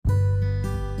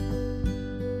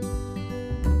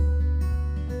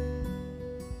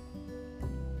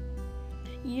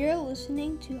You're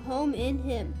listening to Home in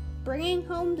Him, bringing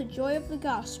home the joy of the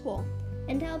gospel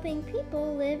and helping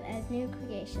people live as new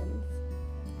creations.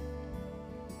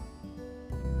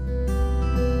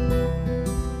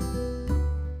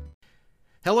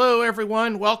 Hello,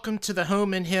 everyone. Welcome to the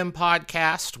Home in Him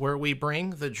podcast, where we bring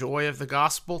the joy of the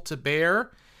gospel to bear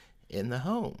in the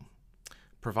home,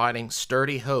 providing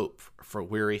sturdy hope for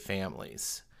weary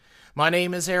families. My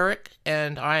name is Eric,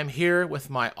 and I am here with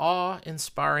my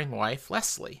awe-inspiring wife,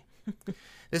 Leslie.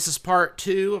 This is part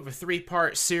 2 of a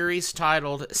 3-part series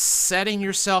titled Setting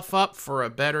Yourself Up for a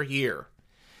Better Year.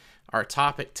 Our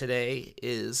topic today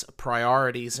is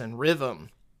priorities and rhythm.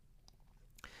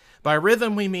 By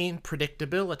rhythm, we mean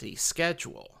predictability,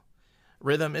 schedule.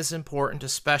 Rhythm is important,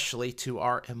 especially to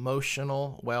our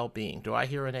emotional well-being. Do I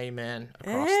hear an amen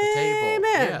across the table?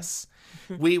 Yes.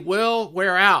 We will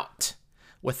wear out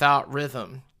without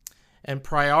rhythm. And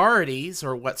priorities,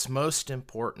 or what's most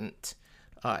important,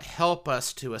 help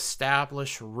us to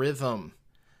establish rhythm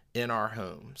in our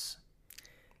homes.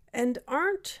 And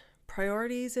aren't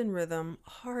priorities and rhythm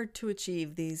hard to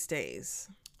achieve these days?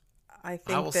 I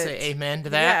will say amen to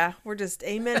that. Yeah, we're just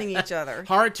amening each other.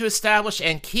 Hard to establish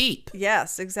and keep.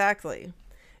 Yes, exactly.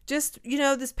 Just,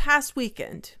 this past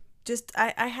weekend,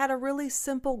 I had a really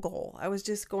simple goal. I was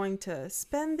just going to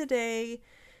spend the day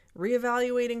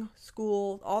reevaluating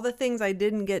school, all the things I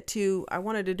didn't get to. I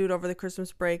wanted to do it over the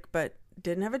Christmas break, but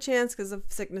didn't have a chance because of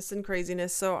sickness and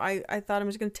craziness. So I thought I'm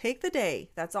just going to take the day.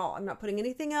 That's all. I'm not putting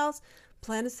anything else.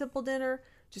 Plan a simple dinner.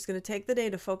 Just going to take the day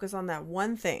to focus on that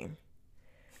one thing.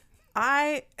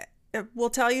 I will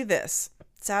tell you this.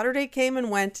 Saturday came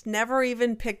and went, never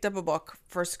even picked up a book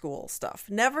for school stuff.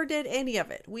 Never did any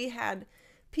of it. We had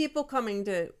people coming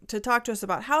to talk to us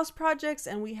about house projects,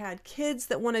 and we had kids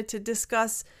that wanted to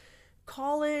discuss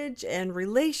college and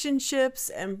relationships,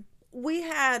 and we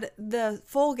had the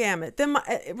full gamut. Then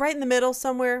right in the middle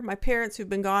somewhere, my parents who've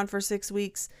been gone for 6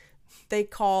 weeks, they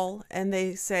call and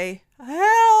they say,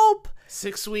 help!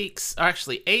 6 weeks,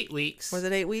 actually 8 weeks. Was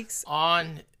it 8 weeks?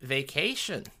 On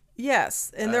vacation.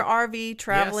 Yes, in their RV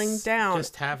traveling down.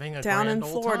 Just having a down grand in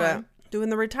old Florida, time. doing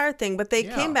the retired thing. But they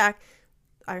came back.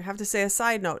 I have to say a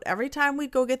side note. Every time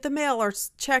we'd go get the mail or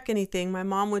check anything, my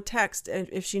mom would text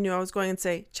if she knew I was going and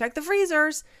say, check the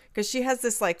freezers. Because she has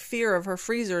this fear of her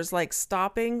freezers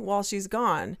stopping while she's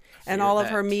gone. And all of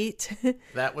her meat.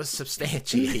 That was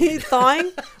substantiated. Meat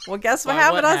thawing. Well, guess what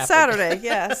happened on Saturday?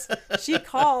 Yes. She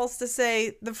calls to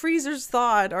say the freezer's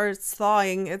thawed or it's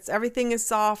thawing. Everything is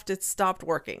soft. It's stopped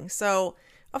working. So,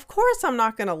 of course, I'm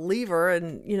not going to leave her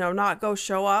and, not go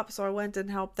show up. So I went and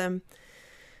helped them,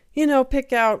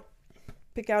 pick out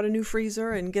a new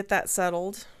freezer and get that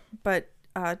settled. But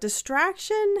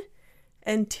distraction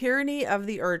and tyranny of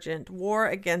the urgent war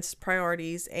against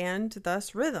priorities and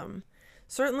thus rhythm.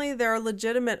 Certainly there are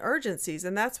legitimate urgencies,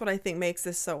 and that's what I think makes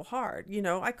this so hard.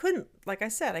 I couldn't, like I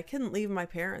said, I couldn't leave my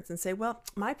parents and say, well,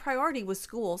 my priority was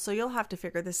school, so you'll have to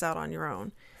figure this out on your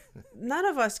own. None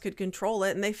of us could control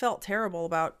it, and they felt terrible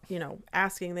about,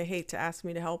 asking. They hate to ask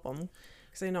me to help them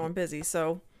because they know I'm busy,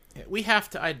 so. We have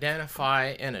to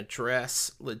identify and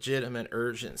address legitimate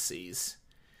urgencies,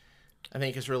 I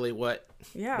think, is really what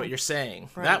you're saying.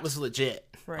 Right. That was legit.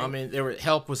 Right. I mean,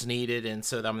 help was needed, and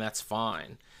so that's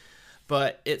fine.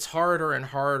 But it's harder and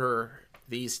harder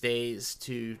these days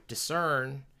to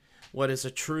discern what is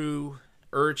a true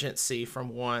urgency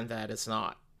from one that is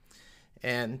not.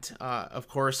 And, of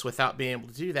course, without being able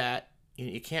to do that,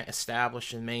 you can't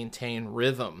establish and maintain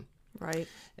rhythm. Right.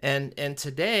 And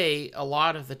today, a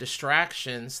lot of the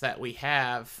distractions that we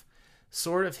have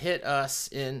sort of hit us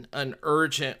in an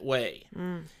urgent way.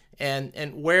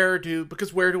 And where do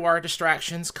our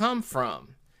distractions come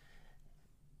from?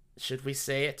 Should we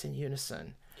say it in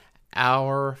unison?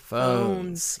 Our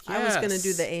phones. Yes. I was going to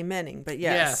do the amening, but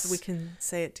yes, we can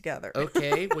say it together.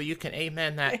 Okay, well, you can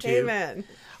amen that too. Amen.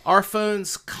 Our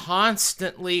phones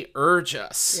constantly urge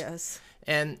us. Yes.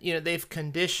 And, they've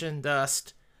conditioned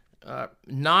us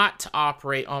not to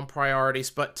operate on priorities,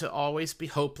 but to always be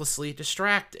hopelessly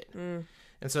distracted. And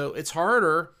so it's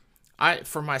harder,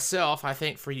 for myself, I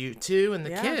think for you too, and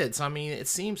the kids. I mean, it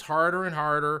seems harder and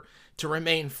harder to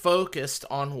remain focused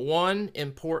on one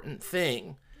important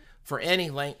thing for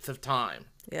any length of time.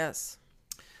 Yes.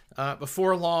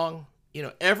 Before long,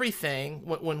 everything,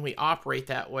 when we operate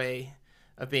that way,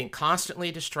 of being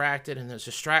constantly distracted and those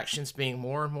distractions being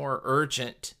more and more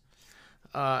urgent,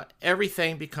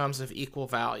 everything becomes of equal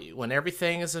value. When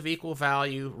everything is of equal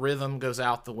value, rhythm goes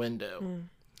out the window.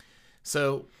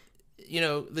 So,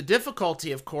 the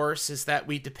difficulty, of course, is that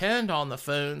we depend on the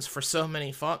phones for so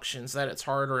many functions that it's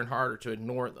harder and harder to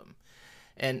ignore them.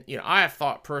 And, I have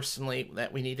thought personally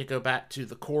that we need to go back to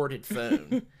the corded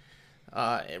phone.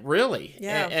 Really.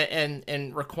 Yeah.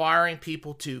 And requiring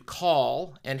people to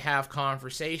call and have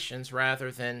conversations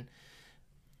rather than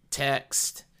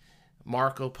text,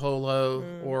 Marco Polo,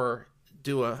 or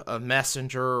do a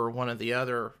messenger or one of the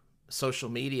other social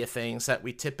media things that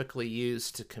we typically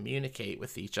use to communicate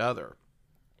with each other.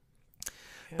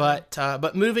 Yeah.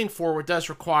 But moving forward does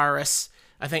require us,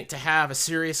 I think, to have a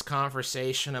serious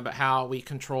conversation about how we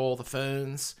control the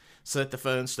phones so that the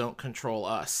phones don't control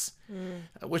us.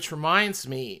 Which reminds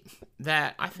me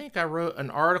that I think I wrote an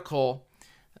article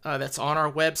that's on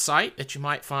our website that you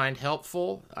might find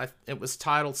helpful. It was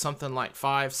titled something like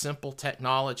 5 Simple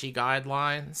Technology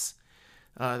Guidelines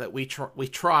that we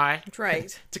try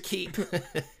to keep.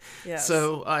 Yes.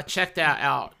 So check that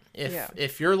out.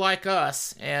 If you're like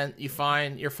us and you're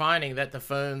finding that the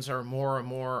phones are more and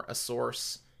more a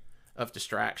source of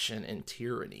distraction and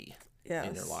tyranny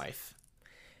in your life.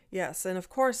 Yes, and of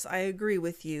course I agree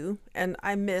with you, and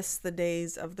I miss the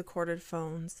days of the corded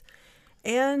phones.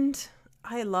 And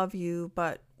I love you,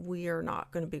 but we are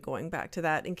not going to be going back to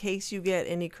that in case you get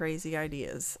any crazy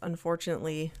ideas.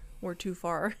 Unfortunately, we're too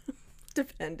far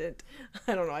dependent.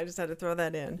 I don't know, I just had to throw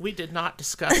that in. We did not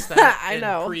discuss that I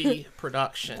know.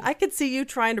 pre-production. I could see you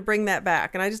trying to bring that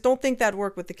back, and I just don't think that'd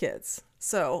work with the kids.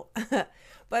 So,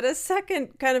 but a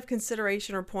second kind of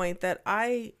consideration or point that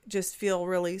I just feel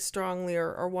really strongly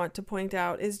or want to point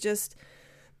out is just,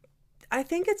 I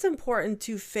think it's important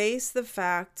to face the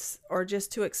facts or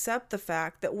just to accept the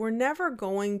fact that we're never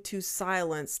going to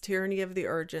silence tyranny of the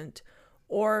urgent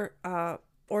or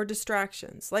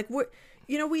distractions. Like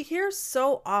we hear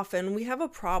so often, we have a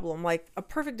problem. Like a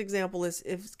perfect example is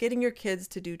getting your kids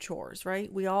to do chores,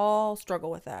 right? We all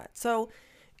struggle with that. So,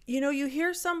 you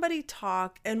hear somebody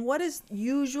talk, and what is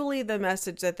usually the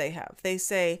message that they have? They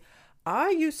say, I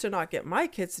used to not get my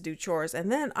kids to do chores,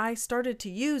 and then I started to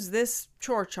use this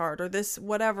chore chart or this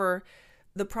whatever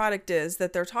the product is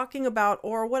that they're talking about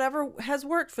or whatever has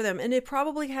worked for them. And it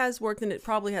probably has worked and it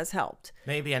probably has helped.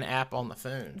 Maybe an app on the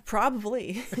phone.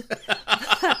 Probably.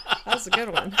 That's a good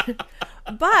one.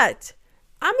 But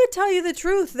I'm going to tell you the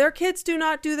truth. Their kids do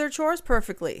not do their chores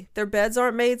perfectly. Their beds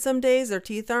aren't made some days. Their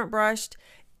teeth aren't brushed.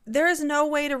 There is no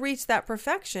way to reach that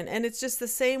perfection. And it's just the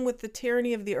same with the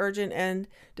tyranny of the urgent and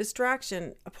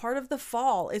distraction. A part of the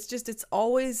fall. It's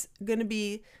always going to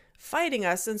be fighting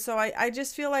us. And so I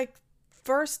just feel like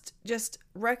first, just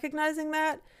recognizing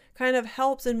that kind of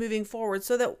helps in moving forward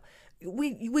so that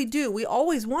we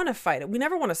always want to fight it. We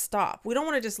never want to stop. We don't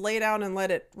want to just lay down and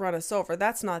let it run us over.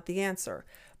 That's not the answer.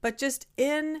 But just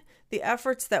in the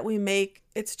efforts that we make,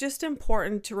 it's just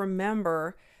important to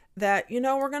remember that,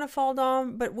 we're going to fall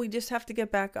down, but we just have to get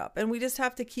back up and we just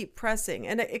have to keep pressing.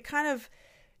 And it kind of,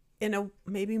 in a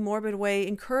maybe morbid way,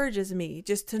 encourages me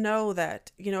just to know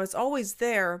that, it's always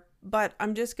there, but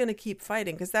I'm just going to keep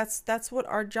fighting because that's what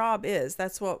our job is.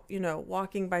 That's what,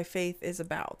 walking by faith is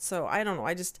about. So I don't know.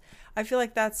 I feel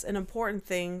like that's an important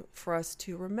thing for us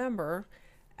to remember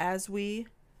as we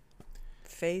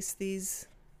face these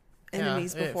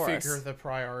enemies before us. Figure the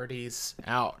priorities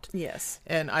out. Yes.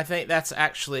 And I think that's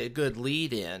actually a good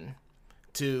lead in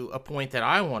to a point that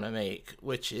I want to make,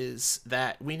 which is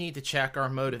that we need to check our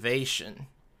motivation.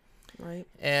 Right.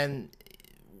 And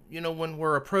when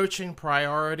we're approaching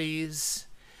priorities,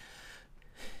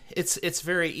 it's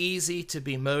very easy to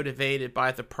be motivated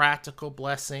by the practical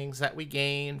blessings that we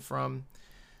gain from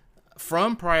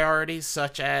priorities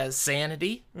such as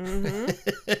sanity,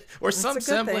 or some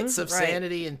semblance of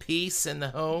sanity and peace in the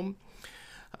home.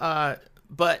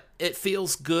 But it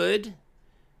feels good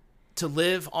to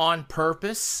live on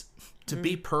purpose, to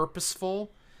be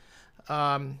purposeful.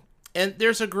 And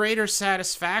there's a greater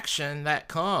satisfaction that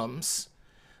comes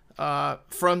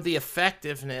from the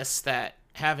effectiveness that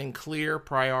having clear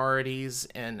priorities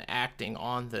and acting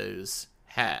on those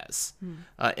has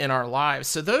in our lives.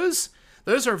 So those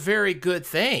are very good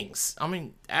things. I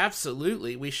mean,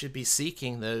 absolutely, we should be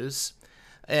seeking those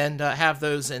and have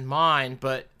those in mind.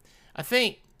 But I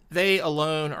think they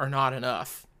alone are not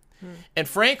enough. And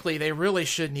frankly, they really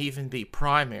shouldn't even be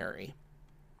primary,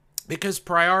 because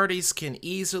priorities can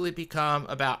easily become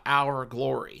about our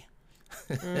glory.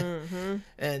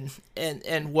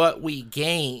 and what we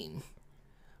gain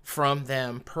from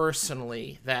them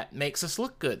personally that makes us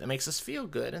look good, that makes us feel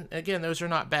good. And again, those are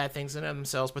not bad things in and of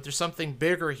themselves, but there's something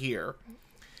bigger here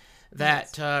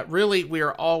that really we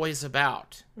are always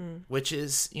about, which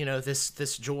is,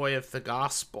 this joy of the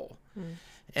gospel.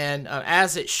 And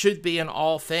as it should be in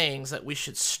all things, that we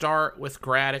should start with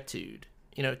gratitude,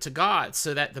 to God,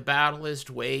 so that the battle is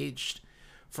waged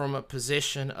from a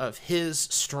position of his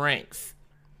strength,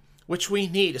 which we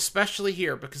need, especially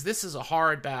here, because this is a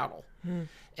hard battle.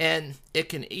 And it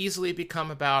can easily become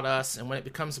about us. And when it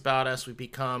becomes about us, we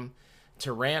become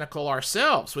tyrannical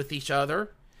ourselves with each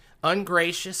other,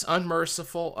 ungracious,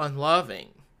 unmerciful,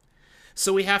 unloving.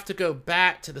 So we have to go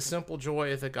back to the simple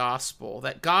joy of the gospel,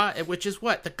 that God, which is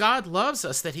what? That God loves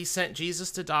us, that he sent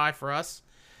Jesus to die for us,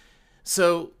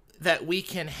 so that we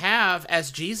can have,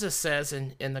 as Jesus says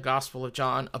in the Gospel of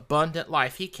John, abundant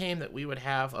life. He came that we would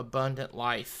have abundant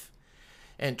life.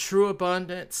 And true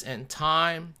abundance and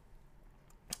time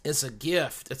is a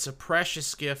gift. It's a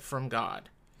precious gift from God.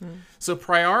 So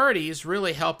priorities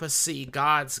really help us see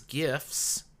God's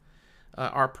gifts,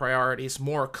 our priorities,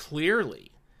 more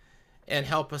clearly, and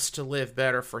help us to live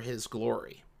better for his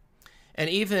glory. And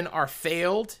even our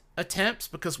failed attempts,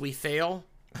 because we fail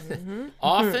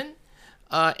often,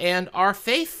 and our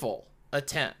faithful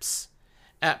attempts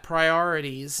at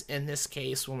priorities, in this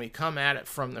case, when we come at it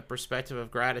from the perspective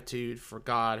of gratitude for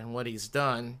God and what he's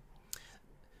done,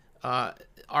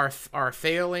 our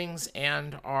failings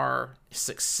and our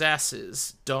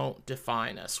successes don't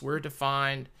define us. We're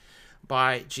defined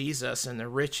by Jesus and the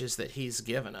riches that he's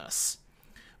given us,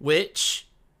 which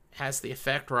has the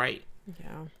effect, right,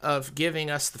 of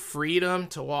giving us the freedom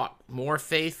to walk more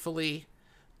faithfully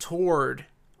toward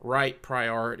right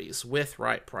priorities, with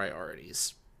right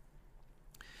priorities.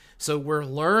 So we're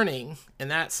learning, in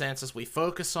that sense, as we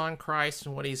focus on Christ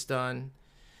and what he's done,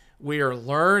 we are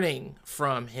learning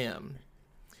from him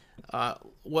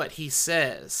what he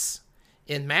says.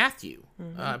 In Matthew,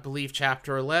 I believe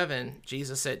chapter 11,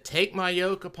 Jesus said, "Take my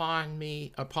yoke upon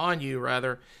you,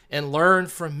 and learn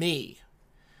from me,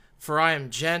 for I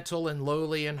am gentle and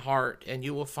lowly in heart, and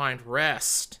you will find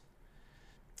rest.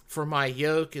 For my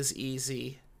yoke is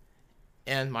easy,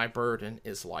 and my burden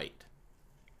is light."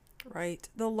 Right.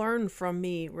 The learn from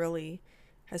me really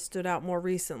has stood out more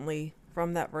recently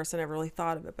from that verse. I never really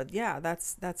thought of it. But yeah,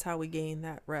 that's how we gain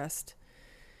that rest.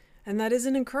 And that is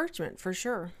an encouragement for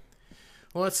sure.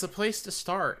 Well, it's the place to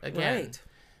start, again.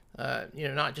 Right.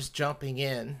 Not just jumping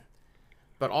in,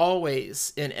 but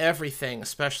always in everything,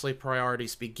 especially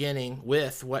priorities, beginning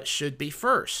with what should be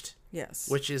first. Yes.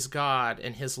 Which is God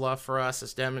and his love for us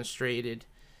as demonstrated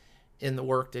in the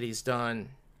work that he's done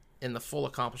in the full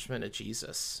accomplishment of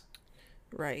Jesus.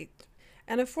 Right.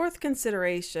 And a fourth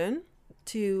consideration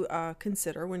to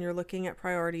consider when you're looking at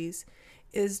priorities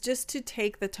is just to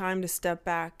take the time to step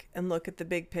back and look at the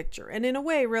big picture. And in a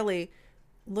way, really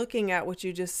looking at what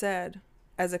you just said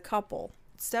as a couple,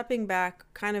 stepping back,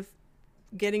 kind of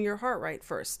getting your heart right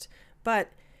first.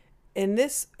 But in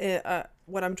this,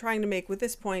 what I'm trying to make with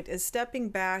this point is stepping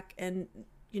back and,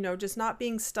 just not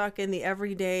being stuck in the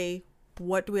everyday,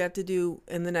 what do we have to do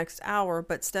in the next hour,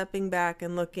 but stepping back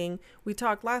and looking. We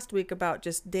talked last week about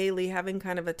just daily having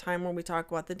kind of a time where we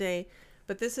talk about the day,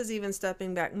 but this is even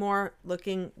stepping back more,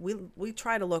 looking, we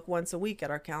try to look once a week at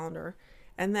our calendar,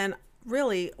 and then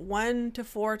really 1 to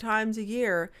 4 times a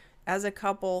year as a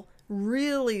couple,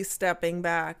 really stepping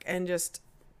back and just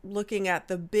looking at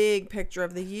the big picture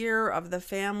of the year, of the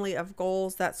family, of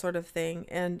goals, that sort of thing.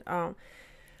 And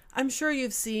I'm sure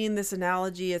you've seen this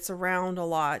analogy. It's around a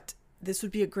lot. This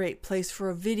would be a great place for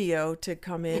a video to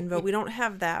come in, but we don't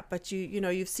have that. But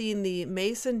you've seen the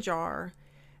mason jar.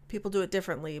 People do it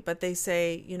differently, but they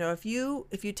say, if you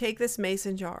take this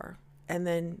mason jar and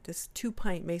then this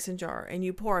 2-pint mason jar and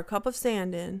you pour a cup of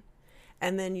sand in,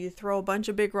 and then you throw a bunch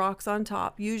of big rocks on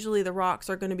top, usually the rocks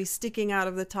are going to be sticking out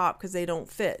of the top because they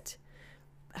don't fit.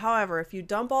 However, if you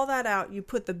dump all that out, you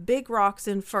put the big rocks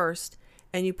in first,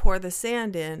 and you pour the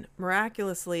sand in,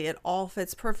 miraculously, it all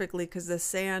fits perfectly because the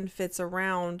sand fits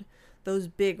around those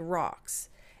big rocks.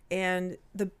 And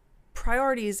the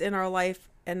priorities in our life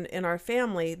and in our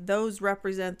family, those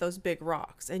represent those big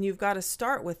rocks. And you've got to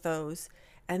start with those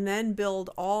and then build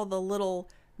all the little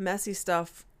messy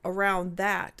stuff around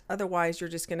that. Otherwise, you're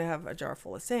just going to have a jar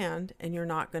full of sand and you're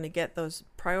not going to get those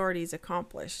priorities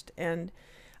accomplished. And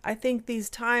I think these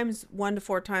times, 1 to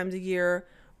 4 times a year,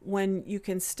 when you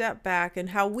can step back, and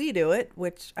how we do it,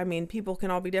 which, people can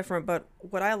all be different, but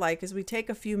what I like is we take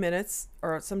a few minutes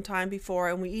or some time before,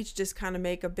 and we each just kind of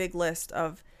make a big list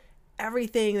of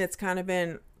everything that's kind of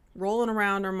been rolling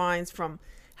around our minds, from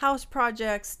house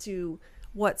projects to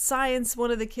what science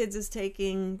one of the kids is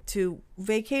taking to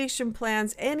vacation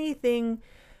plans, anything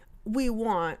we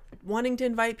wanting to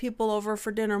invite people over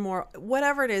for dinner more,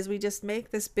 whatever it is, we just make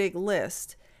this big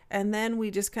list. And then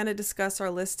we just kind of discuss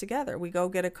our list together. We go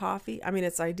get a coffee.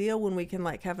 It's ideal when we can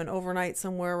have an overnight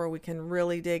somewhere where we can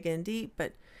really dig in deep.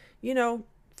 But,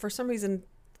 for some reason,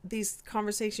 these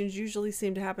conversations usually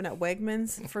seem to happen at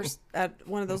Wegmans first, at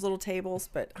one of those little tables.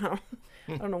 But I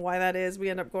don't know why that is. We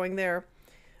end up going there.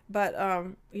 but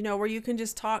where you can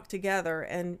just talk together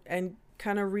and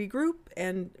kind of regroup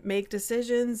and make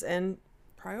decisions and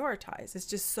prioritize. It's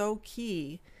just so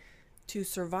key to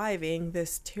surviving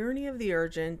this tyranny of the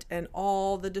urgent and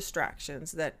all the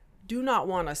distractions that do not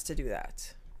want us to do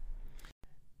that.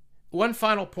 One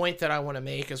final point that I want to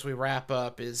make as we wrap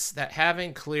up is that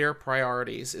having clear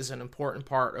priorities is an important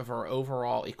part of our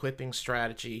overall equipping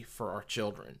strategy for our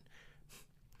children.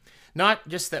 Not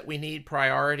just that we need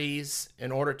priorities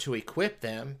in order to equip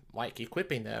them, like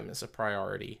equipping them is a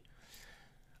priority,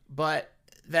 but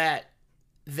that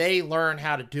they learn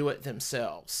how to do it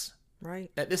themselves.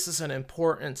 Right. That this is an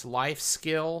important life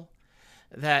skill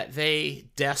that they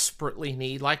desperately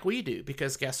need, like we do,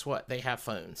 because guess what? They have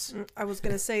phones. I was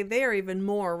going to say they are even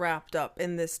more wrapped up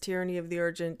in this tyranny of the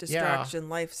urgent distraction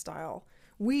lifestyle.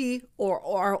 We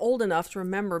are old enough to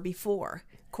remember before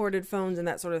corded phones and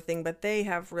that sort of thing, but they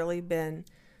have really been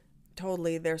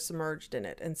they're submerged in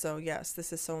it. And so, yes,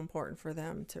 this is so important for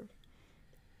them to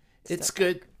It's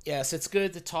good. Yes, it's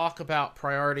good to talk about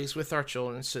priorities with our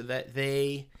children so that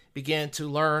they begin to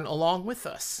learn along with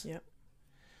us. Yep.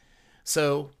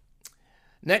 So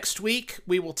next week,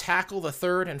 we will tackle the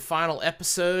third and final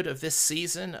episode of this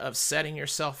season of Setting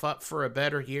Yourself Up for a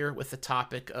Better Year with the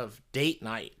topic of date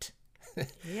night.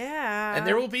 Yeah. And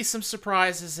there will be some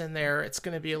surprises in there. It's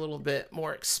going to be a little bit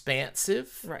more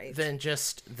expansive than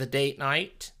just the date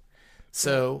night.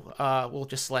 So we'll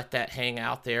just let that hang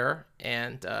out there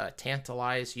and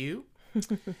tantalize you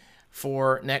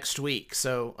for next week.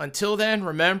 So until then,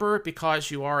 remember,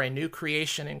 because you are a new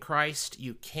creation in Christ,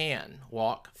 you can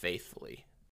walk faithfully.